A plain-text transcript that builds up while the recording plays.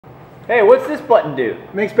Hey, what's this button do?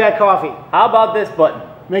 Makes bad coffee. How about this button?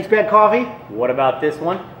 Makes bad coffee. What about this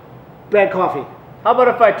one? Bad coffee. How about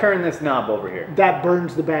if I turn this knob over here? That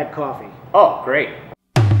burns the bad coffee. Oh, great.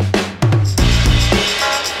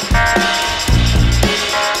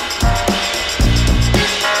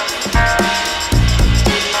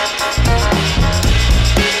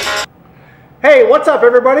 Hey, what's up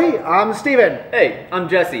everybody? I'm Steven. Hey, I'm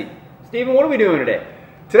Jesse. Steven, what are we doing today?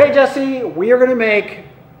 Today, Jesse, we are going to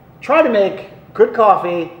try to make good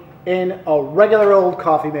coffee in a regular old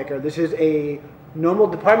coffee maker. This is a normal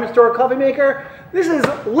department store coffee maker. This is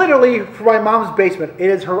literally for my mom's basement.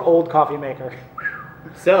 It is her old coffee maker.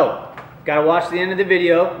 So, gotta watch the end of the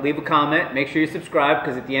video, leave a comment, make sure you subscribe,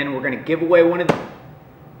 because at the end we're gonna give away one of the...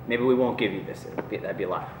 Maybe we won't give you this, that'd be a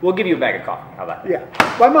lot. We'll give you a bag of coffee, how about that?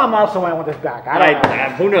 Yeah, my mom also might want this back. I don't know.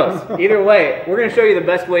 Who knows? Either way, we're gonna show you the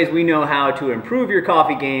best ways we know how to improve your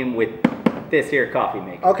coffee game with this here coffee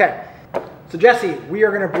maker. Okay, so Jesse, we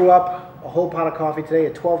are gonna brew up a whole pot of coffee today,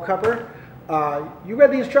 a 12-cupper. You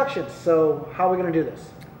read the instructions, so how are we going to do this?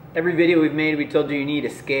 Every video we've made, we told you you need a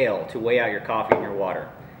scale to weigh out your coffee and your water.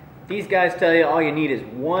 These guys tell you all you need is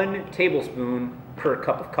 1 tablespoon per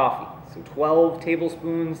cup of coffee. So 12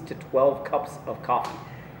 tablespoons to 12 cups of coffee.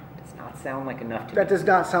 Does not sound like enough to me. That does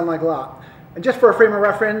not sound like a lot. And just for a frame of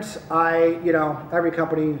reference, every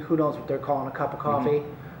company, who knows what they're calling a cup of coffee.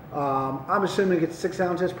 I'm assuming it's 6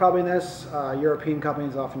 ounces probably in this. European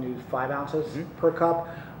companies often use 5 ounces per cup.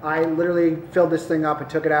 I literally filled this thing up and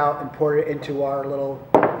took it out and poured it into our little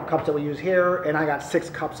cups that we use here, and I got 6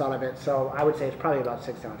 cups out of it. So I would say it's probably about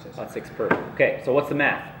 6 ounces. About 6 per. Okay, so what's the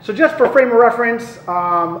math? So just for frame of reference,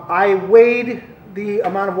 I weighed the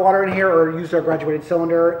amount of water in here, or used our graduated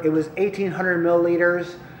cylinder. It was 1,800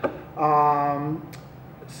 milliliters.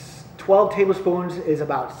 12 tablespoons is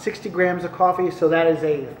about 60 grams of coffee, so that is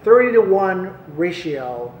a 30-to-1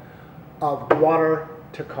 ratio of water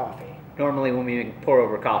to coffee. Normally when we pour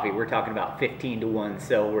over coffee, we're talking about 15-to-1,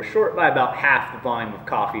 so we're short by about half the volume of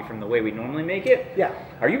coffee from the way we normally make it. Yeah.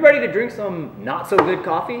 Are you ready to drink some not-so-good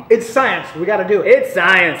coffee? It's science. We got to do it. It's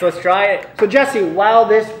science. Let's try it. So Jesse, while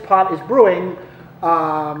this pot is brewing,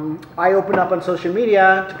 I opened up on social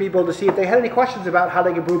media to people to see if they had any questions about how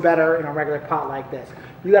they could brew better in a regular pot like this.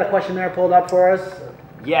 You got a question there pulled up for us?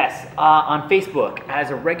 Yes, on Facebook.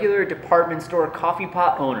 As a regular department store coffee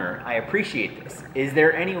pot owner, I appreciate this. Is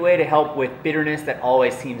there any way to help with bitterness that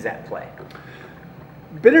always seems at play?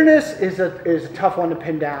 Bitterness is a tough one to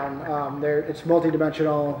pin down. It's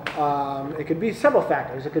multidimensional. It could be several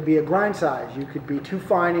factors. It could be a grind size. You could be too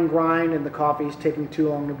fine in grind and the coffee is taking too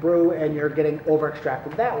long to brew and you're getting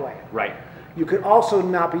over-extracted that way. Right. You could also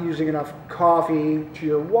not be using enough coffee to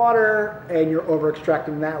your water and you're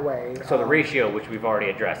over-extracting that way. So the ratio, which we've already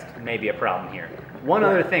addressed, may be a problem here. One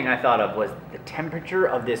other thing I thought of was the temperature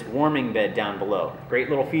of this warming bed down below. Great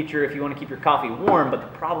little feature if you want to keep your coffee warm, but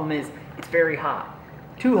the problem is it's very hot.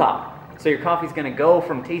 Too hot. So your coffee's going to go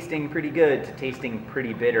from tasting pretty good to tasting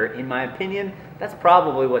pretty bitter. In my opinion, that's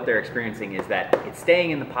probably what they're experiencing, is that it's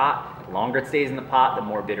staying in the pot. The longer it stays in the pot, the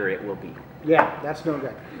more bitter it will be. Yeah, that's no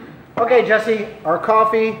good. Okay, Jesse, our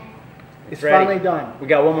coffee is finally done. We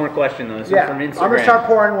got one more question though. This one's from Instagram. I'm going to start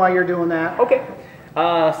pouring while you're doing that. Okay.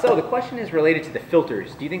 So the question is related to the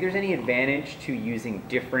filters. Do you think there's any advantage to using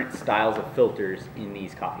different styles of filters in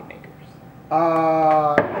these coffee makers?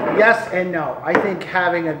 Yes and no. I think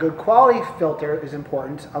having a good quality filter is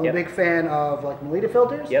important. I'm a big fan of like Melita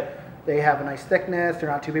filters. Yep. They have a nice thickness. They're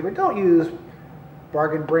not too big, but don't use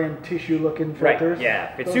bargain brand tissue looking filters. Right,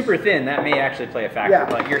 yeah. If it's super thin, that may actually play a factor.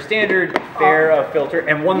 But your standard fair filter,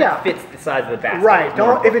 and one that fits the size of the basket.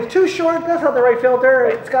 Right. If it's too short, that's not the right filter.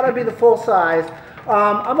 Right. It's got to be the full size.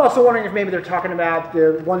 I'm also wondering if maybe they're talking about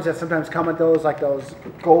the ones that sometimes come with those, like those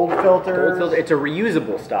gold filters. Gold filter. It's a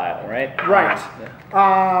reusable style, right? Right.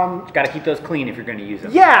 You got to keep those clean if you're going to use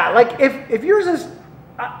them. Yeah, like if yours is,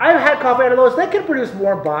 I've had coffee out of those. They can produce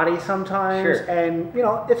more body sometimes, and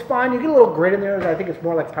it's fine. You get a little grit in there. I think it's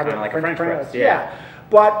more like kind of like a French press. Yeah.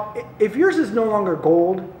 But if yours is no longer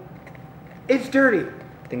gold, it's dirty.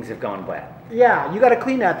 Things have gone bad. Yeah, you got to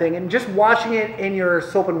clean that thing, and just washing it in your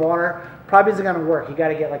soap and water probably isn't going to work. You got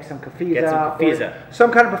to get like some Cafiza,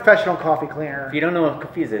 some kind of professional coffee cleaner. If you don't know what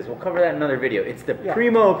Cafiza is, we'll cover that in another video. It's the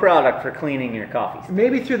primo product for cleaning your coffees.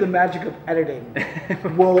 Maybe through the magic of editing,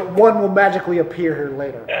 one will magically appear here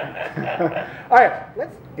later. All right,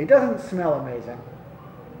 it doesn't smell amazing.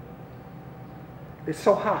 It's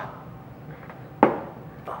so hot.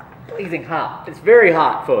 Blazing hot. It's very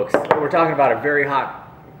hot, folks. We're talking about a very hot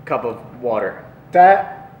cup of water.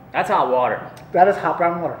 That's hot water. That is hot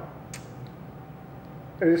brown water.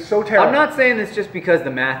 It is so terrible. I'm not saying this just because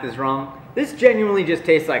the math is wrong. This genuinely just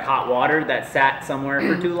tastes like hot water that sat somewhere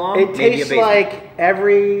for too long. It tastes like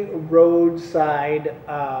every roadside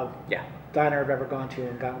yeah. diner I've ever gone to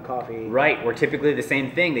and gotten coffee. Right, where typically the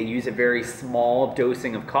same thing. They use a very small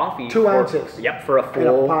dosing of coffee. 2 ounces. Yep, for a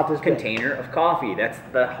full pot container of coffee. That's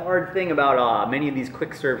the hard thing about many of these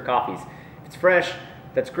quick serve coffees. If it's fresh,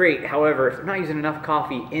 that's great. However, if they're not using enough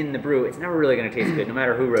coffee in the brew, it's never really going to taste good, no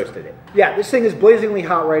matter who roasted it. Yeah, this thing is blazingly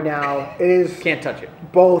hot right now. It is Can't touch it.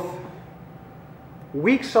 both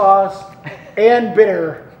weak sauce and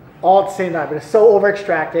bitter all at the same time. But it's so over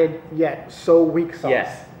extracted, yet so weak sauce.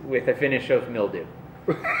 Yes, with a finish of mildew,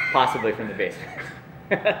 possibly from the basement.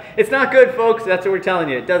 It's not good, folks. That's what we're telling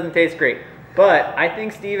you. It doesn't taste great. But I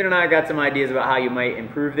think Steven and I got some ideas about how you might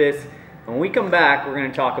improve this. When we come back, we're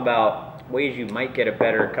going to talk about ways you might get a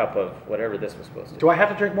better cup of whatever this was supposed to be. Do I have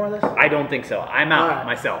to drink more of this? I don't think so. I'm out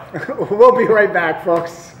myself. We'll be right back,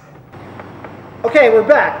 folks. Okay, we're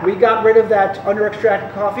back. We got rid of that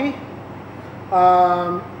under-extracted coffee.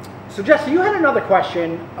 So Jesse, you had another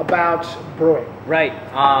question about brewing. Right.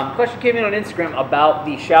 Question came in on Instagram about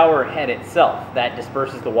the shower head itself that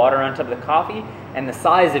disperses the water on top of the coffee and the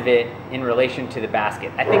size of it in relation to the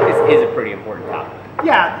basket. I think this is a pretty important topic.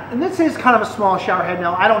 Yeah, and this is kind of a small shower head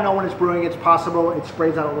now. I don't know when it's brewing. It's possible it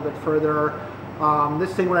sprays out a little bit further.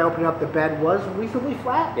 This thing, when I opened up, the bed was reasonably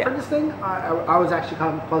flat for this thing. I was actually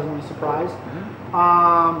kind of pleasantly surprised.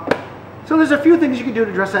 So there's a few things you can do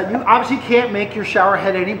to address that. You obviously can't make your shower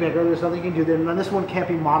head any bigger. There's nothing you can do there. And this one can't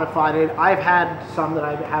be modified. I've had some that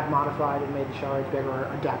I have modified and made the shower head bigger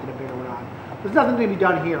or adapted a bigger one on. There's nothing to be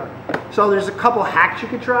done here. So there's a couple hacks you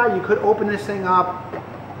could try. You could open this thing up,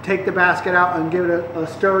 take the basket out, and give it a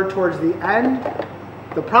stir towards the end.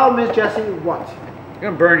 The problem is, Jesse, what?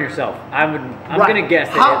 You're gonna burn yourself. I'm gonna guess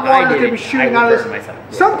that hot if water I is did gonna be it, shooting I out would of burn this.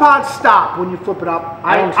 myself. Some pots stop when you flip it up.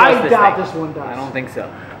 I don't trust I this doubt thing. this one does. I don't think so.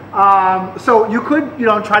 So you could,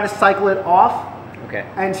 try to cycle it off. Okay.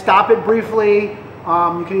 And stop it briefly.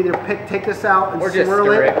 You can either take this out and or just swirl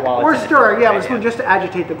stir it, it while or it's in stir it. the Yeah, fire, with a spoon just to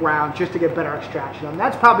agitate the ground, just to get better extraction. And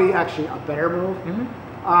that's probably actually a better move.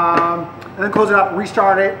 And then close it up,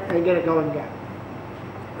 restart it, and get it going again.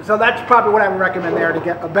 So that's probably what I would recommend there to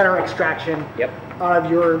get a better extraction out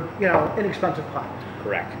of your, inexpensive pot.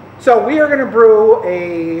 Correct. So we are going to brew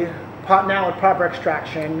a pot now with proper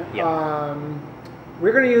extraction.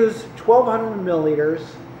 We're going to use 1,200 milliliters.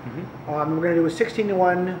 We're going to do a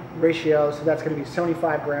 16:1 ratio, so that's going to be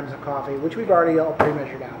 75 grams of coffee, which we've already all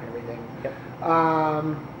pre-measured out and everything.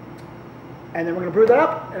 And then we're going to brew that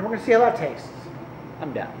up, and we're going to see how that tastes.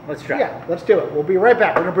 I'm down. Let's try. Yeah, let's do it. We'll be right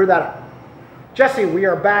back. We're going to brew that up. Jesse, we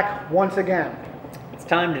are back once again. It's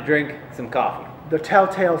time to drink some coffee. The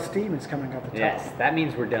telltale steam is coming up the top. Yes, that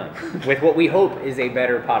means we're done with what we hope is a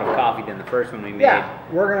better pot of coffee than the first one we made. Yeah,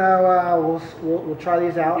 we're gonna we'll try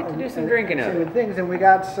these out and do some drinking of it. Things, and we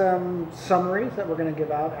got some summaries that we're gonna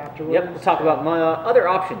give out afterwards. Yep, we'll talk about other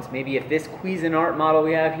options. Maybe if this Cuisinart model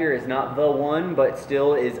we have here is not the one, but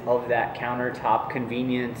still is of that countertop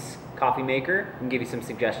convenience coffee maker, we can give you some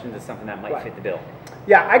suggestions of something that might fit the bill.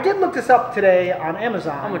 Yeah, I did look this up today on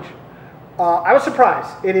Amazon. How much? I was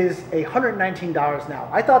surprised. It is $119 now.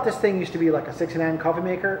 I thought this thing used to be like a $69 coffee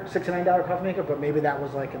maker, but maybe that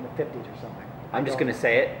was like in the 50s or something. I'm just going to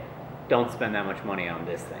say it. Don't spend that much money on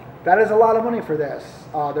this thing. That is a lot of money for this.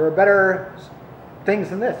 There are better things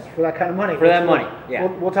than this for that kind of money. For that money, yeah.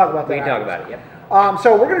 We'll talk about that. We can talk about it, yeah.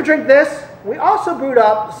 So we're going to drink this. We also brewed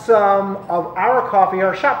up some of our coffee,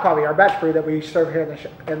 our shop coffee, our batch brew that we serve here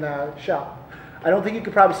in the shop. I don't think you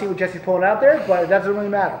could probably see what Jesse's pulling out there, but it doesn't really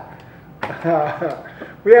matter.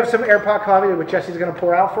 We have some air pot coffee which Jesse's going to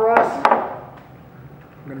pour out for us.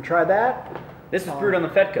 I'm going to try that. This was brewed on the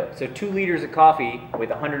Fedco, so 2 liters of coffee with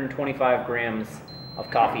 125 grams of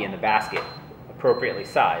coffee in the basket, appropriately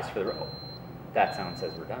sized for the. That sound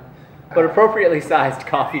says we're done. But appropriately sized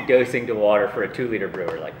coffee dosing to water for a 2-liter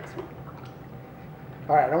brewer like this one.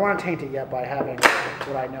 All right, I don't want to taint it yet by having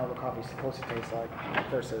what I know the coffee's supposed to taste like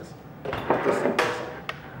versus what this thing tastes like.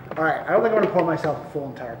 All right, I don't think I'm going to pour myself a full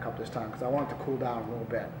entire cup this time because I want it to cool down a little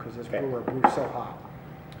bit because this brewer brews so hot.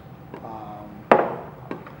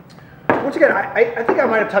 Once again, I think I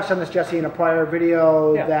might have touched on this, Jesse, in a prior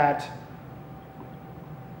video that,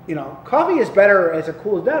 coffee is better as it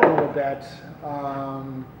cools down a little bit.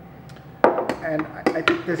 And I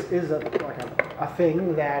think this is a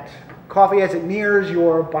thing that coffee, as it nears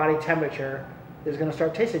your body temperature, is going to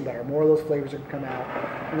start tasting better. More of those flavors are going to come out.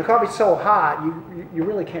 When the coffee's so hot, you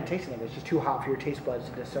really can't taste it. It's just too hot for your taste buds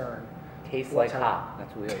to discern. Tastes like hot.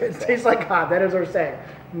 That's what we always say. Tastes like hot. That is what we're saying.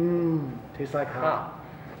 Tastes like hot.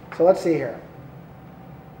 So let's see here.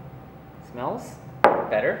 Smells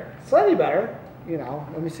better. Slightly better. you know,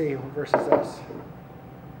 let me see versus this.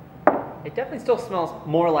 It definitely still smells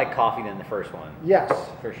more like coffee than the first one. Yes.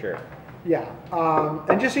 For sure. Yeah.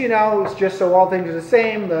 And just so you know, it's just so all things are the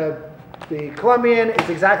same. The Colombian is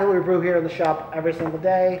exactly what we brew here in the shop every single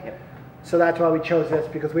day. Yep. So that's why we chose this,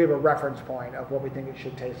 because we have a reference point of what we think it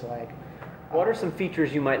should taste like. What are some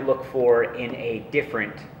features you might look for in a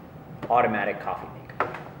different automatic coffee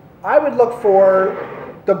maker? I would look for,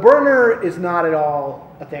 the burner is not at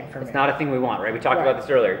all a thing for me. It's not a thing we want, right? We talked Right. about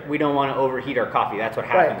this earlier. We don't want to overheat our coffee. That's what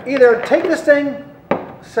happens. Right. Either take this thing,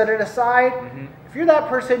 set it aside. Mhm. If you're that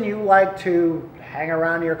person, you like to hang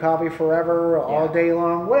around your coffee forever, all Yeah. day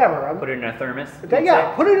long, whatever. Put it in a thermos.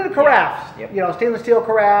 Yeah, put it in a carafe. Yep. You know, stainless steel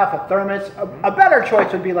carafe, a thermos. A better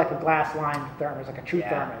choice would be like a glass lined thermos, like a true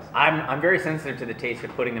thermos. I'm very sensitive to the taste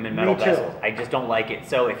of putting them in metal Me too. vessels. I just don't like it.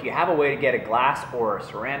 So if you have a way to get a glass or a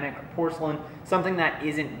ceramic or porcelain, something that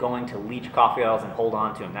isn't going to leach coffee oils and hold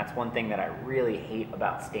on to them. That's one thing that I really hate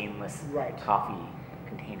about stainless coffee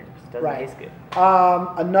containers. It doesn't taste good.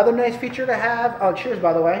 Another nice feature to have. Oh, cheers,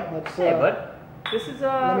 by the way. Let's. Hey, bud. This is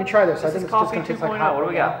let me try this. I This think is it's just coffee gonna taste 2.0. like hot What do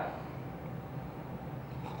we right got?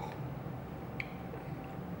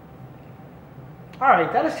 All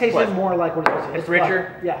right, that is tasting What? more like what it is. It's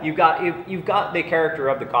richer. Yeah. You've got the character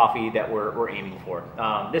of the coffee that we're aiming for.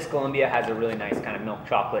 This Colombia has a really nice kind of milk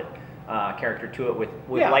chocolate character to it with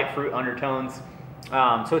light fruit undertones.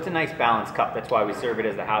 So it's a nice balanced cup. That's why we serve it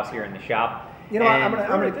as the house here in the shop. You know what, I'm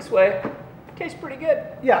gonna this way. Tastes pretty good.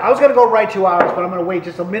 Yeah, I was gonna go right 2 hours, but I'm gonna wait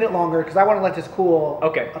just a minute longer because I want to let this cool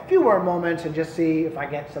a few more moments and just see if I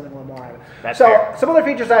get something a little more out of it. That's so fair. some other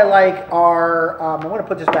features I like are, I'm gonna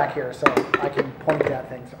put this back here so I can point at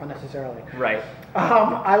things unnecessarily. Right.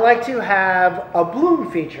 I like to have a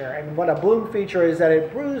bloom feature, and what a bloom feature is that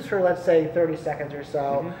it brews for, let's say, 30 seconds or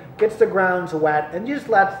so, gets the grounds wet, and just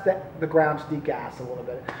lets the grounds degas a little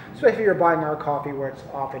bit. Especially if you're buying our coffee where it's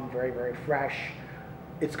often very, very fresh.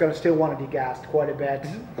 It's going to still want to degas quite a bit,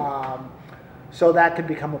 so that could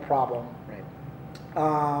become a problem.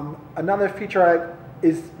 Right. Another feature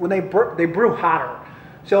is when they brew hotter.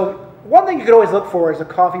 So one thing you could always look for is a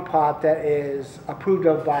coffee pot that is approved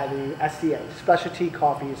of by the SCA, Specialty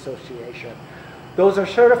Coffee Association. Those are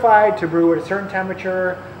certified to brew at a certain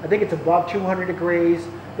temperature. I think it's above 200 degrees.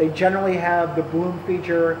 They generally have the bloom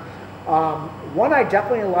feature. One I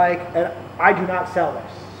definitely like, and I do not sell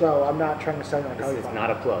this, so I'm not trying to sell it. This is not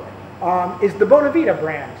a plug. Is the Bonavita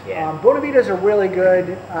brand. Yeah. Bonavitas are really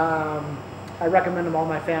good. I recommend them all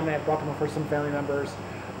my family. I brought them for some family members.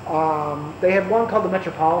 They have one called the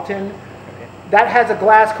Metropolitan. Okay. That has a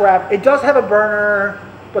glass carafe. It does have a burner,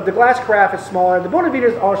 but the glass carafe is smaller. The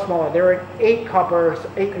Bonavitas are smaller. They're 8 cuppers,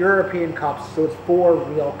 8 European cups, so it's 4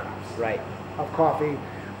 real cups of coffee.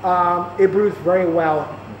 It brews very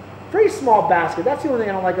well. Very small basket. That's the only thing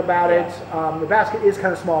I don't like about it. The basket is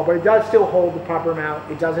kind of small, but it does still hold the proper amount.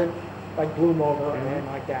 It doesn't like bloom over or anything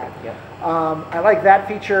like that. Yep. I like that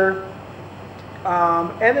feature.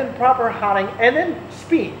 And then proper hotting, and then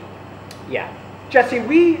speed. Yeah. Jesse,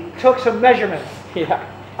 we took some measurements. Yeah.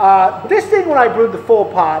 This thing, when I brewed the full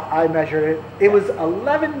pot, I measured it. It was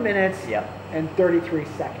 11 minutes and 33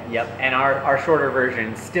 seconds. Yep. And our shorter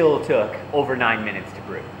version still took over 9 minutes to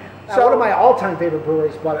brew. So one of my all-time favorite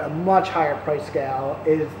breweries, but a much higher price scale,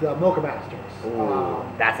 is the Moccamasters. Ooh,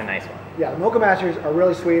 that's a nice one. Yeah, the Moccamasters are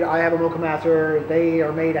really sweet. I have a Moccamaster. They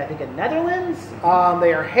are made, I think, in Netherlands.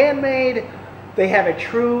 They are handmade. They have a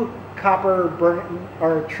true copper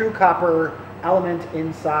element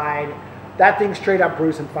inside. That thing straight up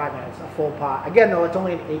brews in 5 minutes, a full pot. Again, though, it's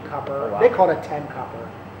only an 8 cupper. Oh, wow. They call it a 10 cupper,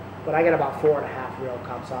 but I get about 4.5 real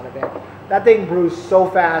cups out of it. That thing brews so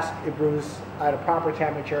fast. It brews at a proper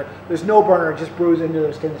temperature. There's no burner. It just brews into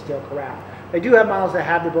the stainless steel carafe. They do have models that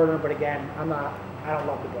have the burner, but again, I don't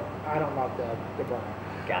love the burner. I don't love the burner.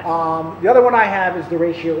 Gotcha. The other one I have is the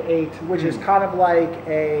Ratio 8, which is kind of like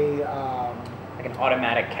a... like an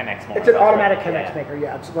automatic Chemex motor. It's an automatic Chemex maker,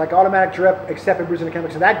 yeah. It's like automatic drip, except it brews in a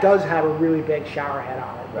Chemex. So that does have a really big shower head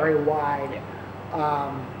on it, very wide.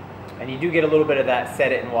 Yeah. And you do get a little bit of that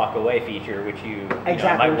set it and walk away feature, which you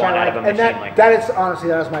might which want out of a machine like that. That is honestly,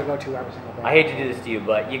 that is my go-to every single day. I hate to do this to you,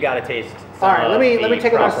 but you got to taste some All right, let me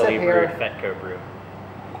take another sip properly here. brewed Fetco brew.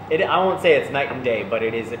 I won't say it's night and day, but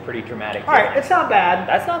it is a pretty dramatic. All right, it's not bad.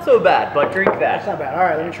 That's not so bad, but drink that. It's not bad. All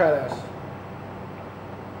right, let me try this.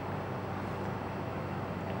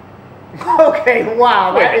 Okay,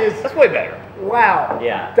 wow, that's way better. Wow.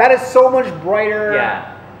 Yeah. That is so much brighter.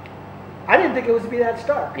 Yeah. I didn't think it was to be that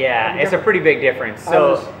stark. Yeah, it's a pretty big difference.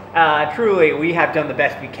 So truly, we have done the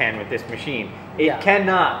best we can with this machine. It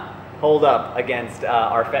cannot hold up against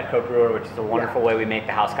our Fetco brewer, which is a wonderful way we make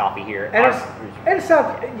the house coffee here. And it's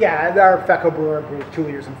not, yeah, our Fetco brewer brews 2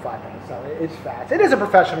 liters in 5 minutes, so it's fast. It is a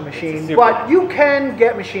professional machine, but you can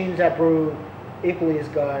get machines that brew equally as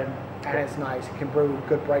good, and it's nice. It can brew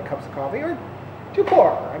good bright cups of coffee, or 2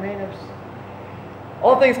 pour. I mean, it's...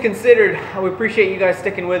 All things considered, we appreciate you guys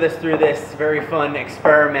sticking with us through this very fun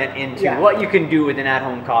experiment into what you can do with an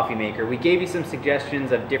at-home coffee maker. We gave you some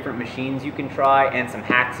suggestions of different machines you can try and some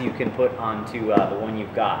hacks you can put onto the one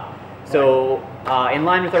you've got. So, in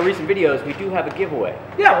line with our recent videos, we do have a giveaway.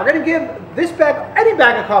 Yeah, we're going to give this bag, any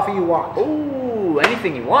bag of coffee you want. Ooh,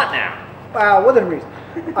 anything you want now. Within reason.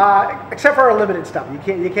 Except for our limited stuff. You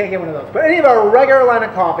can't get one of those. But any of our regular line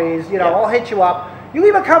of coffees, you know, I'll hit you up. You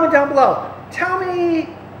leave a comment down below. Tell me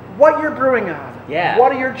what you're brewing on. Yeah.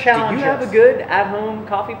 What are your challenges? Do you have a good at-home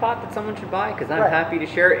coffee pot that someone should buy? Because I'm happy to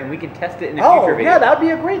share it, and we can test it in a future video. Yeah, that would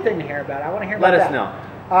be a great thing to hear about. I want to hear about that. Let us know.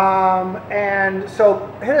 And so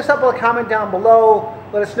hit us up with a comment down below.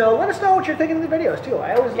 Let us know what you're thinking of the videos too.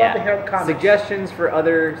 I always love to hear the comments. Suggestions for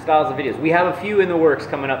other styles of videos. We have a few in the works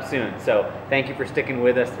coming up soon. So thank you for sticking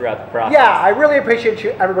with us throughout the process. Yeah, I really appreciate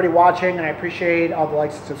everybody watching, and I appreciate all the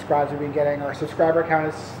likes and subscribes we've been getting. Our subscriber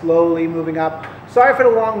count is slowly moving up. Sorry for the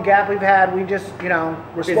long gap we've had. We just, you know,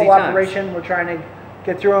 we're busy slow times. operation. We're trying to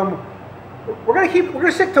get through them. We're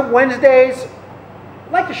gonna stick to Wednesdays.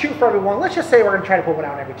 I'd like to shoot for everyone. Let's just say we're gonna try to put one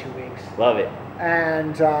out every 2 weeks. Love it.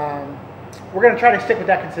 And we're going to try to stick with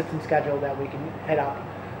that consistent schedule that we can hit up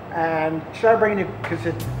and try bringing you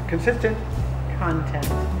consistent content.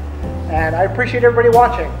 And I appreciate everybody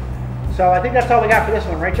watching. So I think that's all we got for this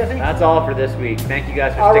one, right, Jesse? That's all for this week. Thank you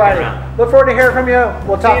guys for sticking around. Look forward to hearing from you.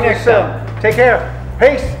 We'll talk to you soon. Take care.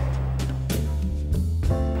 Peace.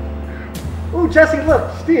 Ooh, Jesse, look,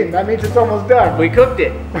 steam. That means it's almost done. We cooked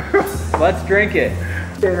it. Let's drink it.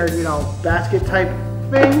 Standard, you know, basket type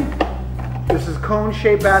thing. This is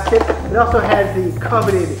cone-shaped basket. It also has the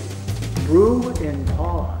coveted brew in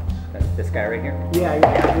pods. That's this guy right here?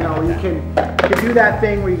 Yeah. You know, you can do that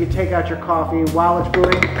thing where you can take out your coffee while it's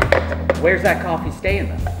brewing. Where's that coffee staying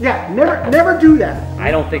though? Yeah, never do that.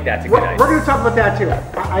 I don't think that's a good idea. We're going to talk about that too.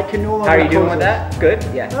 I can no longer. How are you doing with that? Good?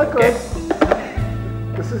 Yeah. Good.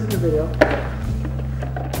 This isn't the video.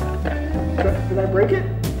 Did I break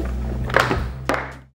it?